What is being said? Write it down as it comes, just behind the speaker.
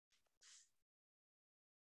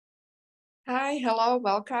Hi, hello,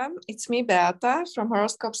 welcome. It's me, Beata from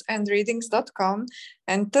Horoscopes and Readings.com.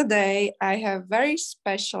 And today I have very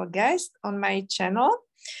special guest on my channel.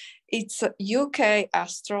 It's a UK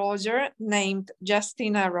astrologer named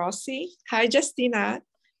Justyna Rossy. Hi, Justyna.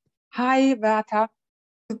 Hi, Beata.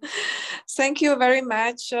 Thank you very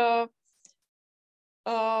much for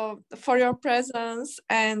your presence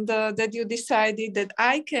and that you decided that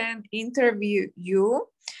I can interview you.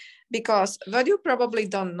 Because what you probably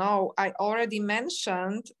don't know, I already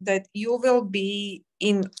mentioned that you will be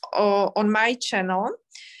on my channel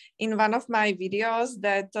in one of my videos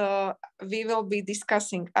that we will be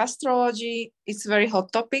discussing astrology. It's a very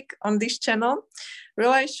hot topic on this channel,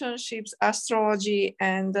 relationships, astrology,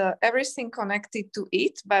 and everything connected to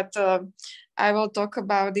it. But I will talk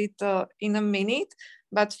about it in a minute.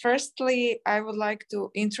 But firstly, I would like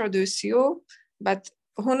to introduce you. But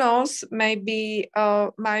who knows, maybe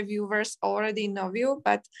my viewers already know you,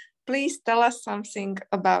 but please tell us something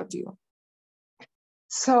about you.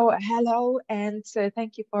 So, hello, and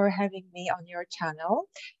thank you for having me on your channel.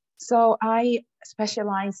 So, I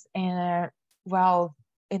specialize in,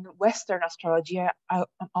 in Western astrology. I'm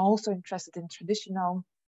also interested in traditional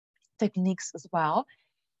techniques as well.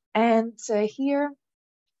 And here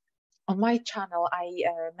on my channel, I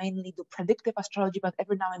mainly do predictive astrology, but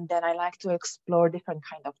every now and then I like to explore different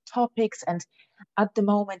kind of topics. And at the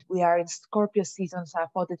moment we are in Scorpio season, so I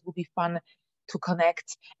thought it would be fun to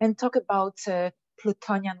connect and talk about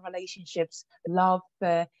Plutonian relationships, love,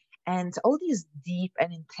 and all these deep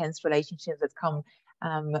and intense relationships that come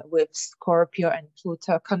with Scorpio and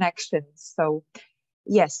Pluto connections. So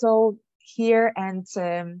yeah, so here and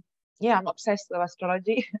yeah, I'm obsessed with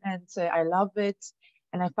astrology and I love it.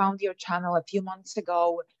 And I found your channel a few months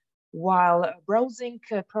ago while browsing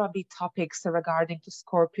probably topics regarding to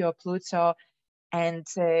Scorpio, Pluto, and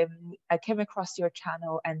I came across your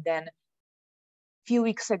channel. And then a few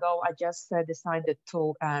weeks ago, I just decided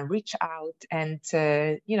to reach out and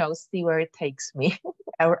see where it takes me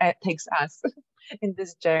or it takes us in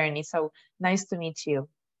this journey. So nice to meet you.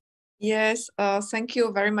 Yes, thank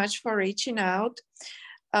you very much for reaching out.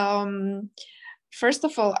 First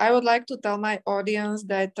of all, I would like to tell my audience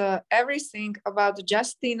that everything about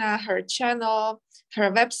Justyna, her channel,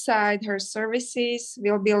 her website, her services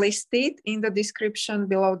will be listed in the description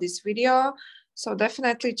below this video. So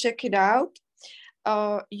definitely check it out.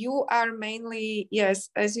 You are mainly, yes,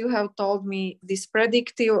 as you have told me, this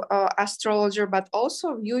predictive astrologer, but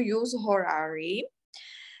also you use horary.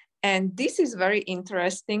 And this is very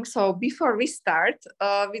interesting. So before we start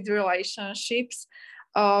with relationships,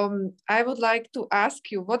 I would like to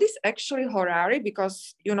ask you, what is actually horary?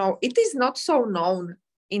 Because, you know, it is not so known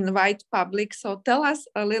in wide public. So tell us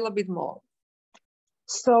a little bit more.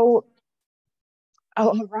 So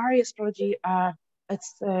horary astrology,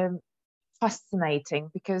 it's fascinating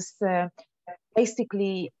because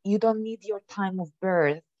basically you don't need your time of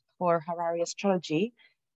birth for horary astrology.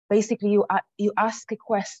 Basically, you ask a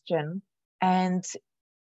question and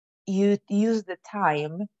you use the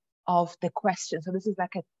time of the question. So this is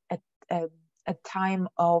like a time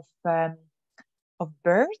of birth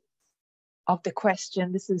of the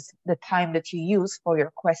question. This is the time that you use for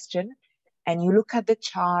your question, and you look at the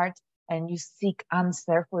chart and you seek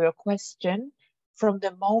answer for your question from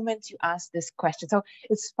the moment you ask this question. So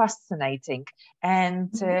it's fascinating.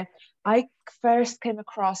 And I first came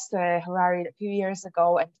across horary a few years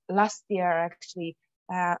ago, and last year actually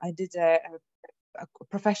I did a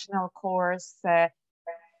professional course.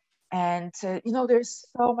 And there's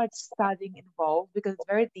so much studying involved because it's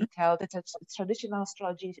very detailed. It's traditional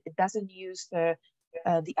astrology. It doesn't use the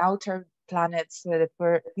outer planets that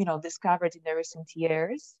were discovered in the recent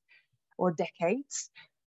years or decades.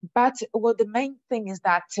 But the main thing is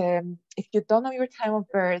that if you don't know your time of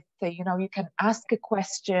birth, you can ask a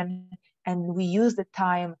question, and we use the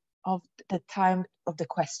time of the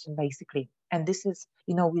question basically. And this is,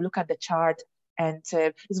 we look at the chart, and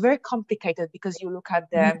it's very complicated because you look at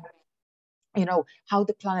the, how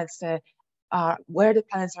the planets are, where the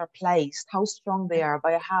planets are placed, how strong they are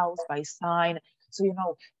by a house, by sign. So we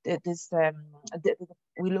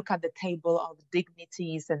look at the table of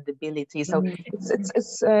dignities and abilities. So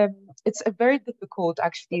it's a very difficult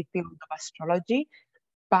actually field of astrology,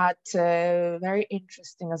 but very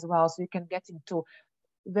interesting as well. So you can get into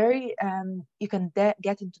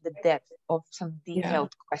get into the depth of some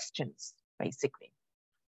detailed questions basically.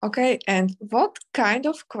 Okay, and what kind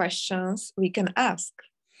of questions we can ask?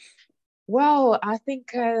 Well, I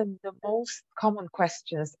think the most common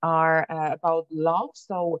questions are about love.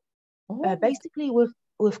 So basically with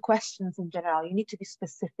questions in general, you need to be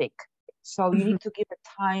specific. So you need to give a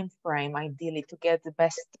time frame, ideally, to get the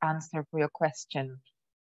best answer for your question.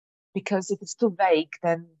 Because if it's too vague,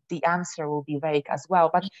 then the answer will be vague as well.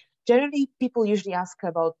 But generally, people usually ask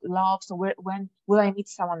about love. So when will I meet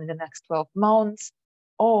someone in the next 12 months?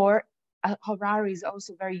 Or Horary is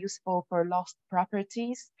also very useful for lost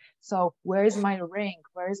properties. So where is my ring?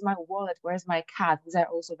 Where is my wallet? Where is my cat? These are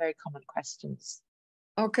also very common questions.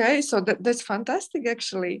 Okay, so that's fantastic,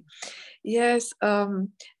 actually. Yes,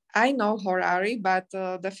 I know Horary, but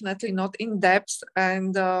definitely not in depth.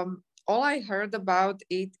 And all I heard about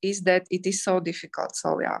it is that it is so difficult.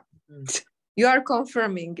 So yeah, you are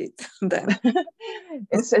confirming it then.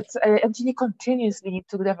 it's and you continuously need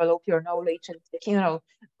to develop your knowledge and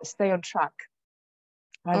stay on track.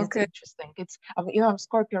 But it's Okay. interesting. I'm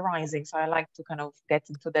Scorpio rising, so I like to kind of get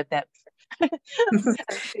into the depth. And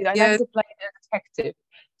see, I like Yes, to play the detective,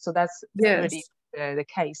 so that's really yes, the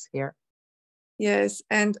case here. yes.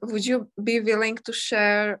 And would you be willing to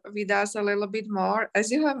share with us a little bit more?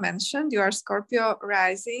 As you have mentioned, you are Scorpio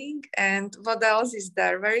rising, and what else is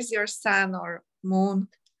there? Where is your sun or moon?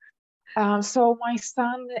 So my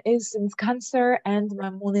sun is in Cancer and my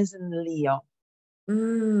moon is in Leo.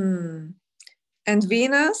 Mm. And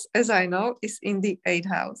Venus, as I know, is in the 8th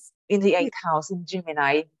house. In the 8th house in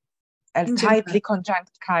Gemini, In Gemini. tightly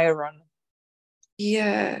conjunct Chiron.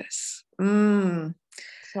 Yes.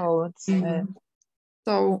 So it's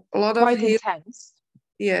So a lot of quite intense.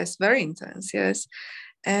 Yes, very intense. Yes.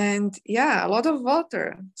 And yeah, a lot of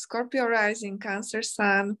water. Scorpio rising, Cancer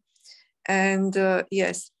sun. And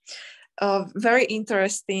yes, very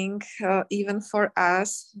interesting, even for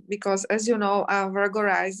us, because as you know, I'm Virgo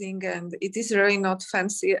rising and it is really not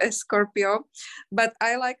fancy as Scorpio, but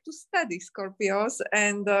I like to study Scorpios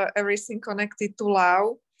and everything connected to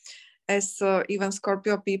love, as even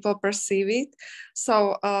Scorpio people perceive it.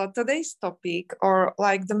 So today's topic, or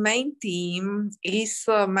like the main theme, is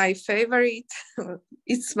my favorite.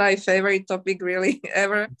 It's my favorite topic really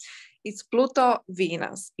ever. It's Pluto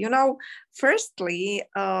Venus. Firstly,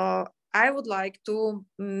 I would like to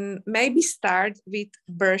maybe start with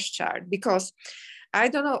birth chart, because I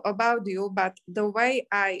don't know about you, but the way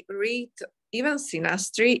I read even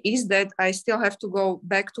Synastry is that I still have to go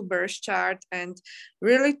back to birth chart and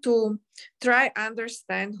really to try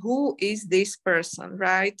understand who is this person,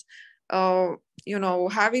 right? How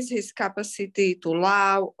is his capacity to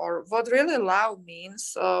love, or what really love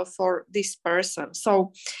means for this person.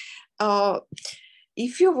 So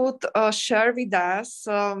if you would share with us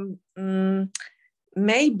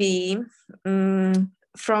maybe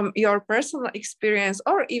from your personal experience,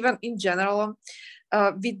 or even in general,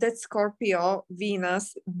 with that Scorpio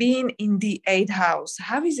Venus being in the 8th house,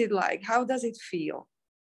 how is it like? How does it feel?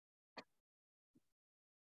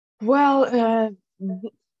 Well,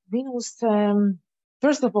 Venus,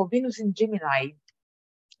 first of all, Venus in Gemini,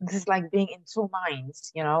 this is like being in two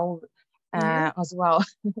minds, as well,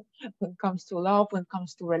 when it comes to love, when it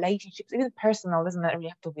comes to relationships, even personal, doesn't really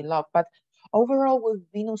have to be love, but overall with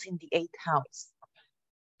Venus in the 8th house,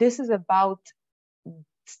 this is about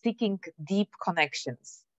seeking deep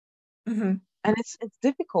connections. And it's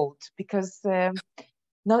difficult because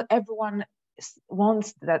not everyone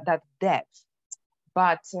wants that depth,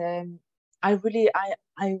 but I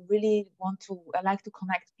like to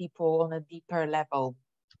connect people on a deeper level.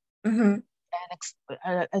 And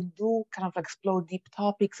do kind of explore deep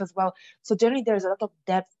topics as well. So generally there's a lot of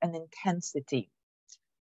depth and intensity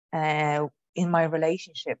in my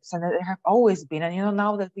relationships, and there have always been. And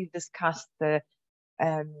now that we've discussed a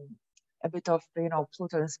bit of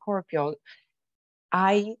Pluto and Scorpio,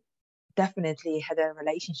 I definitely had a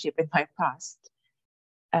relationship in my past,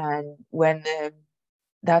 and when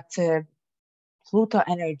that Pluto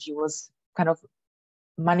energy was kind of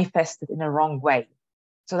manifested in a wrong way.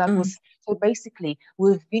 So that was so basically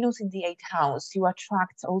with Venus in the 8th house, you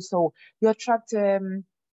attract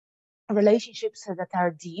relationships that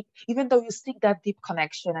are deep, even though you seek that deep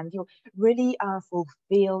connection and you really are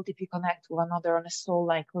fulfilled if you connect with another on a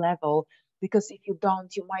soul-like level. Because if you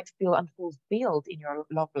don't, you might feel unfulfilled in your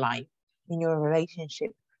love life, in your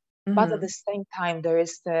relationship. But at the same time, there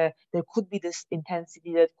could be this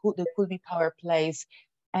intensity, there could be power plays,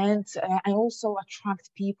 and I also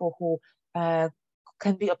attract people who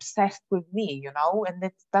can be obsessed with me, and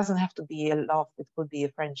it doesn't have to be a love; it could be a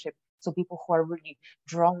friendship. So people who are really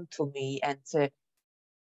drawn to me, and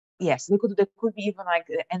yes, there could be even like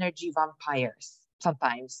energy vampires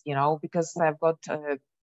sometimes, because I've got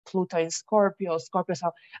Pluto in Scorpio.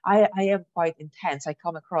 So I am quite intense. I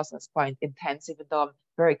come across as quite intense, even though I'm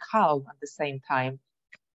very calm at the same time.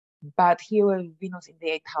 But here with Venus in the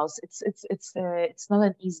 8th house, it's not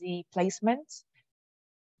an easy placement.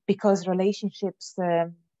 because relationships,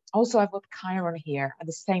 also I've got Chiron here at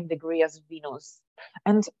the same degree as Venus.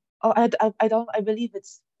 And I believe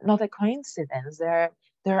it's not a coincidence.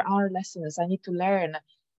 There are lessons I need to learn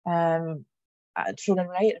through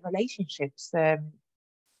the relationships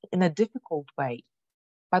in a difficult way.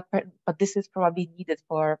 But this is probably needed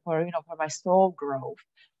for for my soul growth.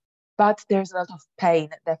 But there's a lot of pain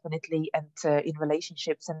definitely, and in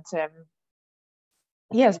relationships, and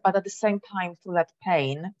yes, but at the same time, through that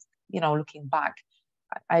pain, looking back,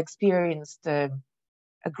 I experienced a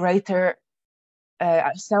greater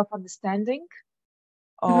self-understanding,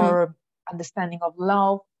 or understanding of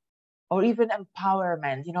love, or even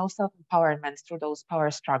empowerment, self-empowerment through those power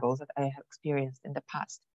struggles that I have experienced in the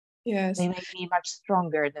past. Yes. They make me much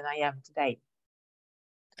stronger than I am today.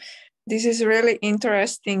 This is really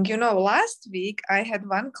interesting. Last week I had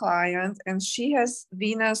one client and she has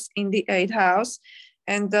Venus in the 8th house.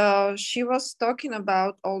 And she was talking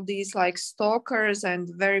about all these like stalkers and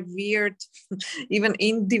very weird, even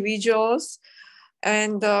individuals.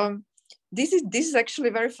 And this is actually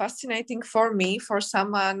very fascinating for me, for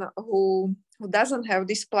someone who doesn't have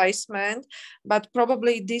this placement, but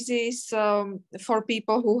probably this is for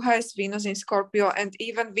people who has Venus in Scorpio, and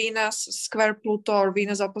even Venus square Pluto or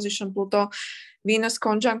Venus opposition Pluto, Venus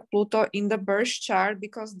conjunct Pluto in the birth chart,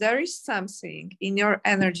 because there is something in your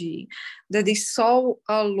energy that is so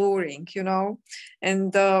alluring,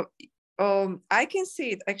 and I can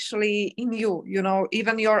see it actually in you,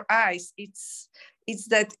 even your eyes. It's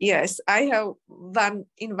that, yes, I have one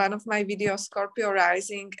of my videos, Scorpio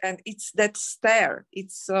rising, and it's that stare.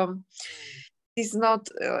 It's not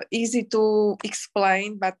easy to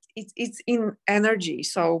explain, but it's in energy.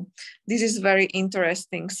 So this is very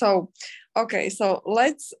interesting. So, okay, so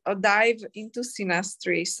let's dive into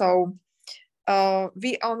synastry. So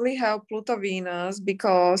we only have Pluto Venus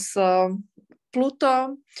because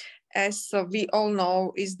Pluto, as we all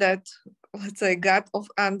know, is that, let's say, god of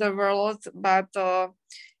underworld, but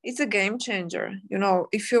it's a game changer.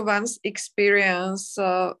 If you once experience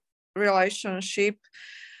a relationship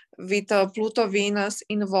with Pluto Venus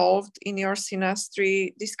involved in your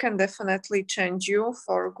synastry, this can definitely change you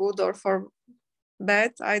for good or for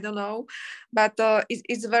bad, I don't know, but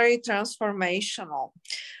it's very transformational.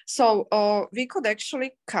 So we could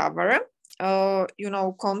actually cover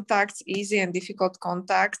contacts, easy and difficult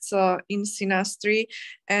contacts in synastry.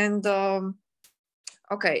 And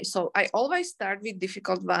okay, so I always start with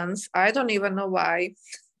difficult ones. I don't even know why.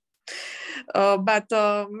 But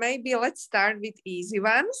maybe let's start with easy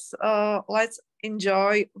ones. Let's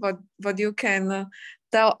enjoy what you can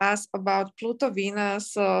tell us about Pluto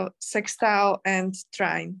Venus sextile and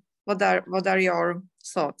trine. What are your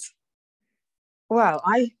thoughts? Well,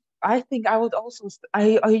 I think I would also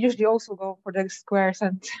I usually also go for the squares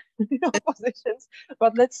and positions,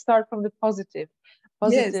 but let's start from the positive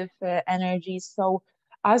Yes. energy. So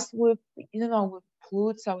as with with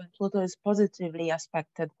Pluto, and Pluto is positively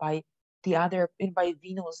aspected by by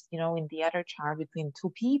Venus, in the other chart between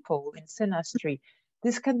two people in synastry,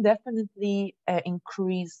 this can definitely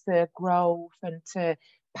increase growth and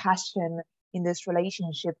passion in this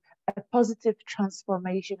relationship, a positive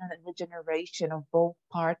transformation and regeneration of both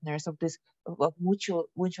partners, of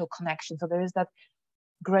mutual connection. So there is that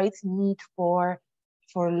great need for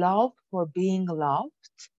love, for being loved,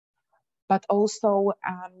 but also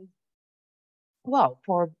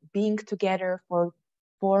for being together, for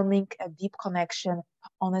forming a deep connection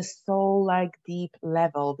on a soul-like deep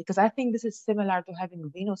level. Because I think this is similar to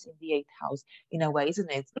having Venus in the 8th house in a way,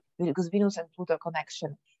 isn't it? Because Venus and Pluto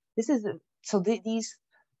connection. This is these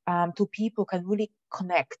two people can really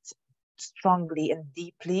connect strongly and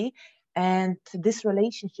deeply, and this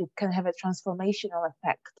relationship can have a transformational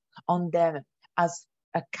effect on them as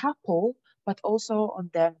a couple, but also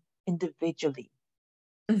on them individually.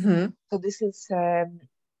 So this is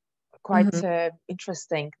quite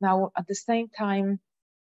interesting. Now, at the same time,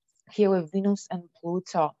 here with Venus and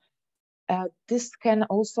Pluto, this can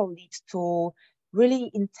also lead to really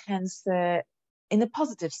intense, in a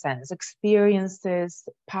positive sense, experiences,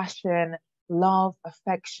 passion, love,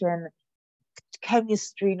 affection,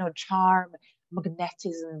 chemistry, charm,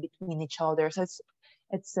 magnetism between each other. So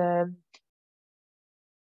it's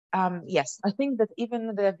yes, I think that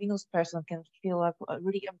even the Venus person can feel like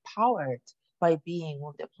really empowered by being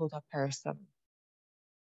with the Pluto person.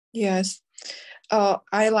 Yes,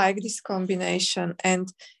 I like this combination.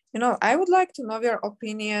 And, I would like to know your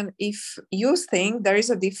opinion if you think there is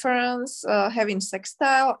a difference having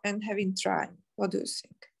sextile and having trine. What do you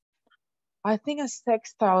think? I think a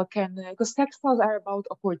sextile can, because sextiles are about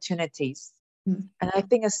opportunities. And I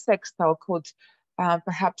think a sextile could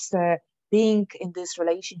perhaps being in this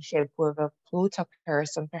relationship with a Pluto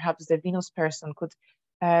person, perhaps the Venus person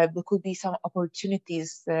there could be some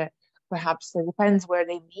opportunities, perhaps depends where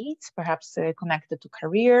they meet, perhaps connected to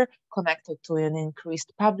career, connected to an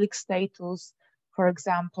increased public status, for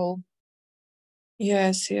example.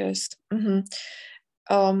 Yes, yes.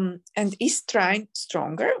 And is trine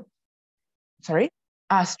stronger? Sorry?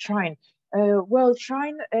 Trine. Well,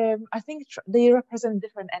 trine, I think they represent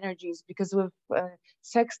different energies, because with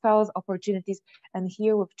sextiles, opportunities, and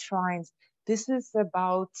here with trines, this is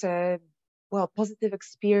about, positive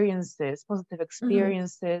experiences, positive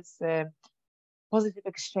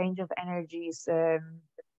exchange of energies,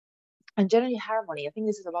 and generally harmony. I think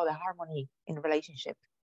this is about a harmony in relationship,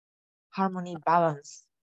 harmony, balance.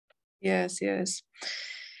 Yes, yes.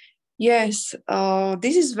 Yes,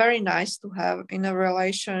 this is very nice to have in a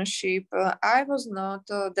relationship. I was not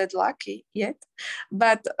that lucky yet,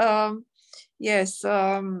 but yes,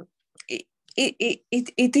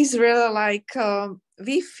 it is really like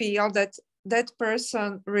we feel that that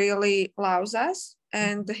person really loves us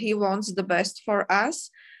and he wants the best for us,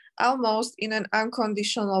 almost in an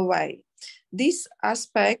unconditional way. This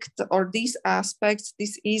aspect or these aspects,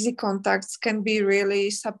 these easy contacts can be really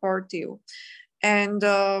supportive. And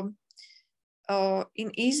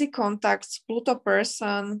in easy contacts, Pluto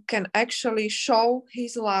person can actually show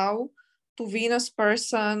his love to Venus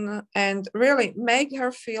person and really make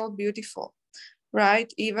her feel beautiful,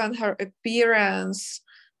 right? Even her appearance,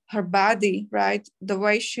 her body, right? The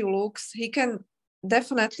way she looks, he can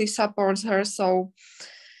definitely support her. So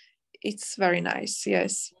it's very nice.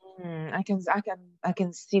 Yes. I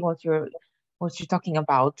can see what you're talking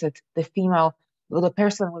about. That the female, well, the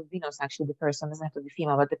person with Venus, actually, the person doesn't have to be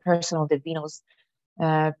female, but the person with the Venus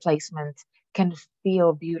placement can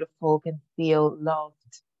feel beautiful, can feel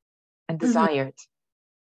loved and desired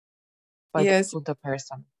by the Pluto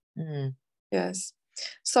person. Yes.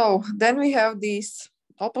 So then we have these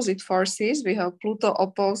opposite forces. We have Pluto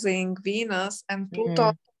opposing Venus and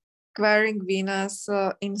Pluto squaring Venus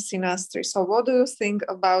in Synastry. So what do you think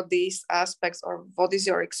about these aspects, or what is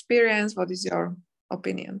your experience? What is your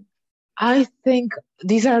opinion? I think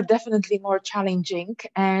these are definitely more challenging,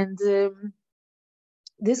 and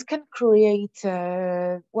this can create,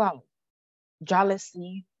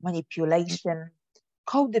 jealousy, manipulation,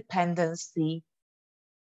 codependency,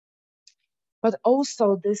 but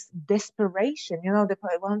also this desperation.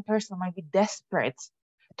 One person might be desperate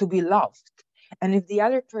to be loved, and if the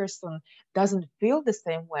other person doesn't feel the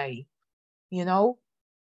same way,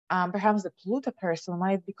 perhaps the Pluto person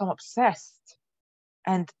might become obsessed,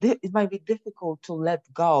 and it might be difficult to let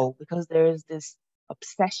go, because there is this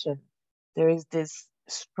obsession, there is this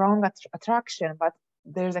strong attraction, but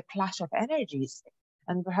there's a clash of energies,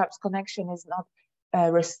 and perhaps connection is not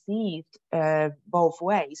received both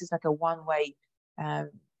ways. It's like a one-way kind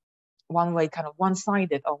of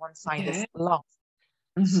one-sided or one-sided love.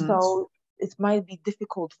 So it might be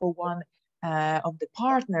difficult for one of the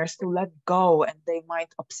partners to let go, and they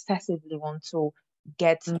might obsessively want to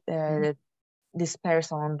get this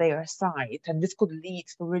person on their side, and this could lead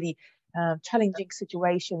to really challenging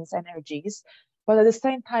situations, energies. But at the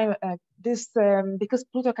same time, because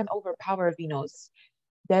Pluto can overpower Venus,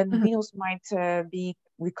 then Venus might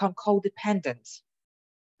become codependent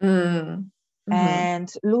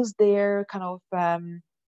and lose their kind of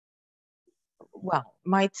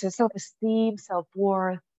might self-esteem,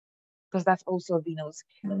 self-worth, because that's also Venus.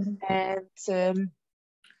 And so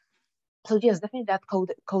yes, definitely that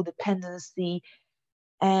codependency,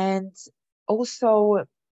 and also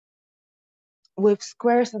with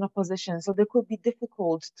squares and opposition. So there could be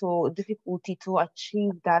difficulty to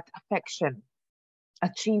achieve that affection,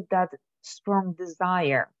 achieve that strong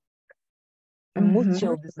desire, a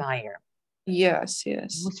mutual desire. Yes,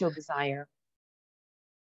 yes. Mutual desire.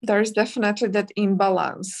 There is definitely that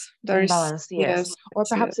imbalance. Yes. Or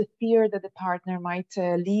perhaps a fear that the partner might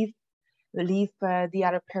leave the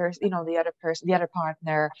other person, the other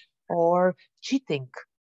partner, or cheating.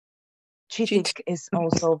 Cheating is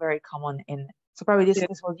also very common in. So probably this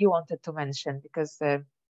is what you wanted to mention, because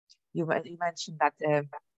you mentioned that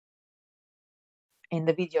in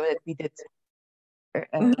the video that we did.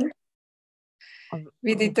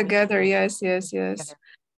 We did together. Yes.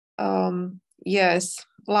 Yes,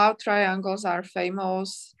 love triangles are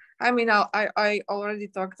famous. I mean, I already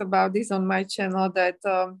talked about this on my channel, that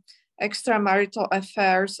extramarital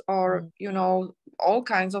affairs, or all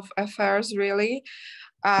kinds of affairs really,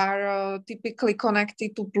 are typically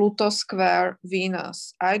connected to Pluto square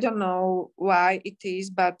Venus. I don't know why it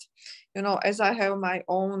is, but as I have my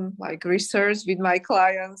own research with my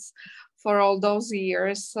clients for all those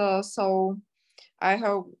years, so I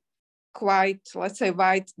have quite, let's say,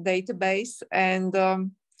 wide database. And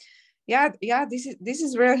this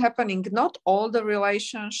is really happening. Not all the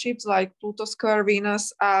relationships like Pluto square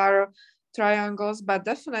Venus are triangles, but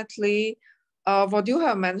definitely what you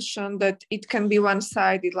have mentioned, that it can be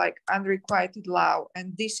one-sided, like unrequited love,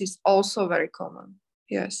 and this is also very common.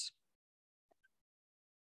 Yes.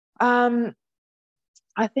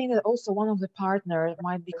 I think that also one of the partners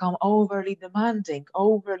might become overly demanding,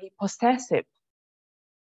 overly possessive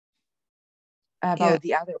about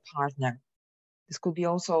the other partner. This could be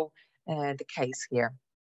also the case here.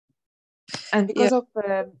 And because of,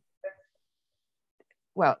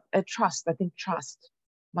 trust, I think trust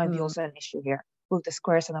might be also an issue here with the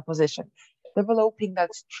squares and opposition. Developing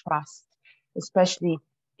that trust, especially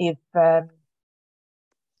if there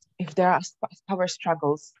are power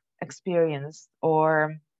struggles experienced,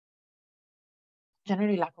 or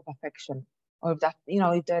generally lack of affection, or if that,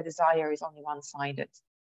 if the desire is only one-sided.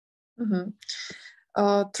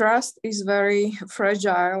 Trust is very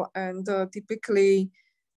fragile, and typically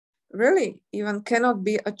really even cannot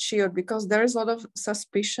be achieved, because there is a lot of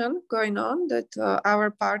suspicion going on that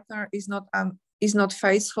our partner is not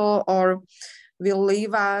faithful, or will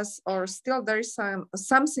leave us, or still there is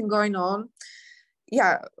something going on.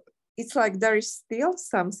 It's like there is still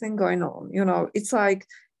something going on, it's like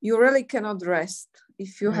you really cannot rest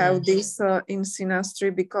if you have this in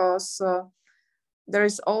Synastry, because there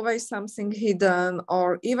is always something hidden,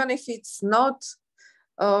 or even if it's not,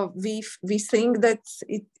 we think that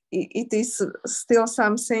it is still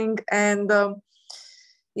something. And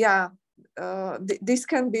this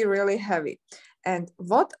can be really heavy. And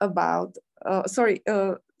what about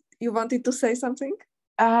you wanted to say something?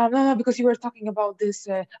 No, because you were talking about this,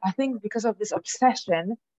 I think because of this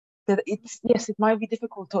obsession, that it might be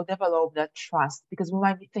difficult to develop that trust, because we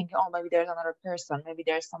might be thinking, oh, maybe there's another person, maybe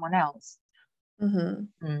there's someone else.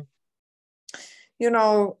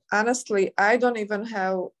 Honestly, I don't even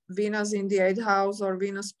have Venus in the 8th house or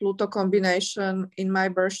Venus-Pluto combination in my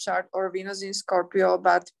birth chart, or Venus in Scorpio,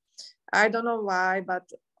 but I don't know why, but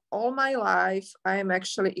all my life I am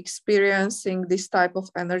actually experiencing this type of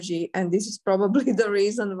energy, and this is probably the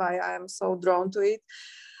reason why I am so drawn to it.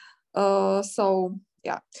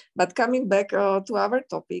 But coming back to our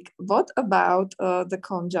topic, what about the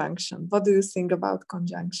conjunction? What do you think about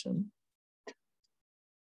conjunction?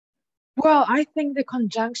 Well, I think the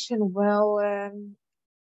conjunction, what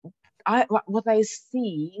I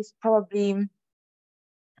see is probably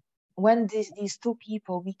when these two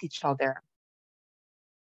people meet each other,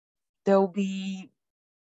 there'll be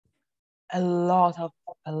a lot of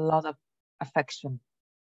affection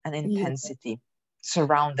and intensity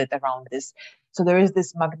surrounded around this. So there is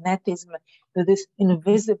this magnetism, this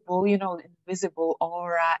invisible, invisible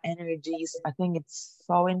aura energies. I think it's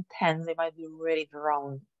so intense. They might be really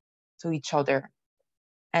drawn to each other,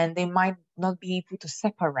 and they might not be able to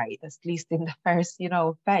separate, at least in the first,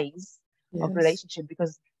 phase of relationship,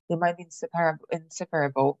 because they might be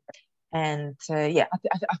inseparable. And I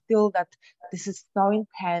feel that this is so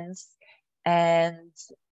intense, and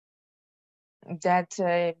that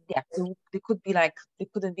they could be like, they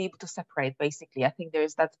couldn't be able to separate, basically. I think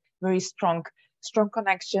there's that very strong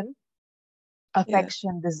connection,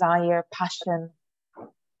 affection, desire, passion.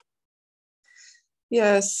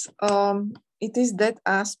 Yes, it is that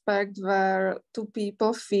aspect where two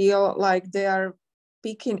people feel like they are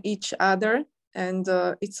picking each other, and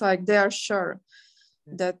it's like they are sure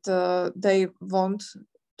that they want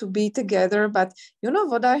to be together. But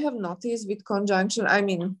what I have noticed with conjunction, I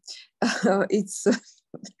mean, it's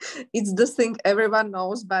the thing everyone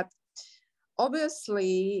knows, but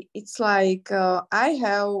obviously it's like I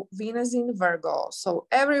have Venus in Virgo, so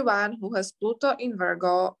everyone who has Pluto in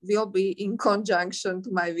Virgo will be in conjunction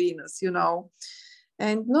to my Venus,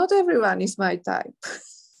 and not everyone is my type.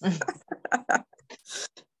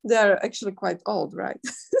 They're actually quite old, right?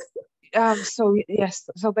 So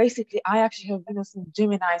basically I actually have Venus in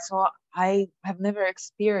Gemini, so I have never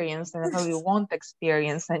experienced, and I probably won't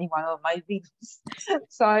experience any one of my Venus.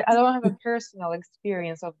 So I don't have a personal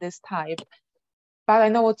experience of this type, but I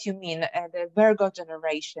know what you mean. The Virgo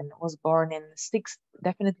generation was born in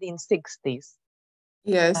definitely in 60s.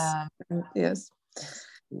 Yes, yes.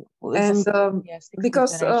 And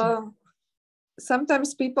because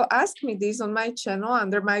sometimes people ask me this on my channel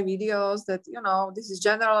under my videos, that this is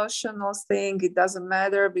generational thing, it doesn't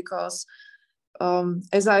matter, because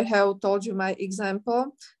as I have told you my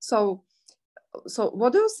example. So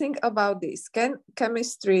what do you think about this? Can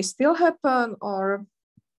chemistry still happen, or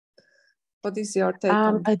what is your take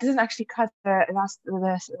on? I didn't actually cut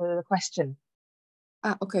the question.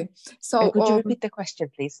 Okay, so could you repeat the question,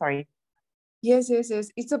 please? Sorry. Yes, yes, yes.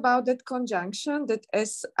 It's about that conjunction that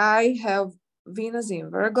as I have Venus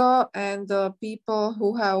in Virgo and people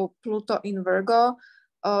who have Pluto in Virgo,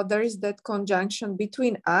 there is that conjunction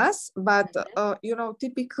between us. But, you know,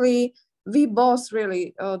 typically we both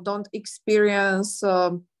really don't experience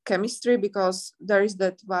chemistry because there is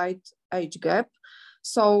that wide age gap.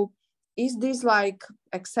 So is this like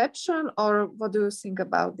exception, or what do you think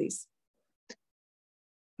about this?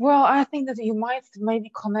 Well, I think that you might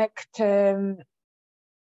maybe connect through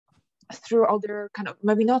other kind of,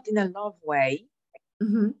 maybe not in a love way,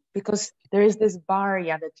 because there is this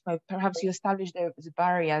barrier that perhaps you establish this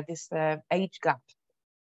barrier, this age gap.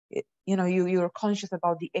 You know, you're conscious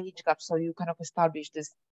about the age gap, so you kind of establish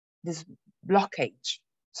this blockage,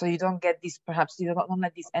 so you don't get these, perhaps you don't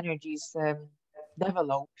let these energies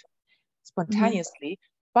develop spontaneously,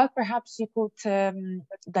 but perhaps you could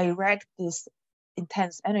direct this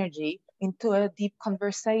intense energy into a deep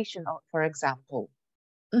conversation, for example,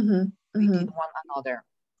 between one another.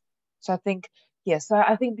 So I think, yes, so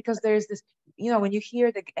I think because there's this, you know, when you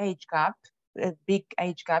hear the age gap, a big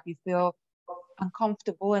age gap, you feel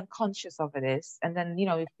uncomfortable and conscious of it is. And then, you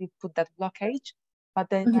know, if you put that blockage, but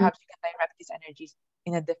then perhaps you can direct these energies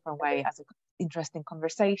in a different way as an interesting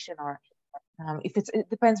conversation, or if it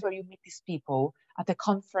depends where you meet these people at a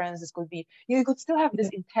conference. This could be, you could still have this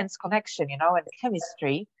intense connection, you know, and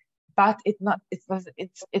chemistry, but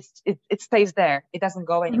it stays there. It doesn't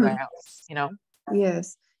go anywhere else, you know.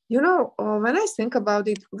 Yes. You know, when I think about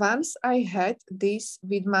it, once I had this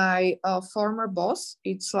with my former boss,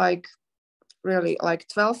 it's like really like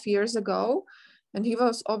 12 years ago, and he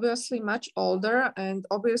was obviously much older, and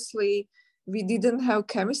obviously we didn't have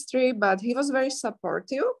chemistry, but he was very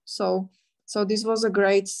supportive. So this was a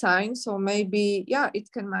great sign. So maybe, yeah,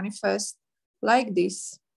 it can manifest like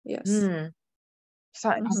this. Yes. So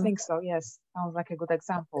I think so, yes. Sounds like a good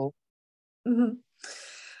example.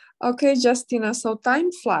 Okay, Justyna, so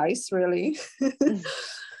time flies, really.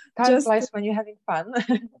 Time flies when you're having fun.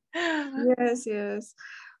 Yes, yes.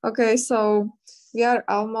 Okay, so we are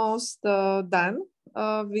almost done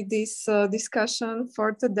with this discussion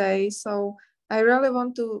for today. So I really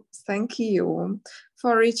want to thank you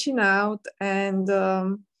for reaching out and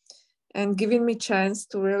giving me chance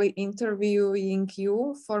to really interviewing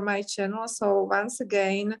you for my channel. So once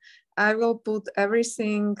again, I will put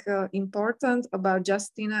everything important about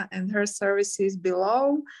Justyna and her services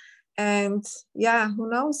below. And yeah, who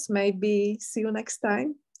knows, maybe see you next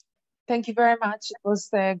time. Thank you very much. It was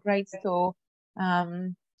great to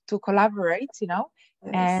collaborate, you know,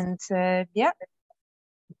 yes. And yeah,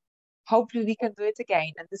 hopefully we can do it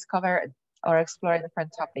again and discover or explore a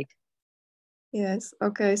different topic. Yes.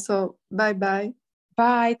 Okay. So bye-bye.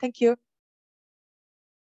 Bye. Thank you.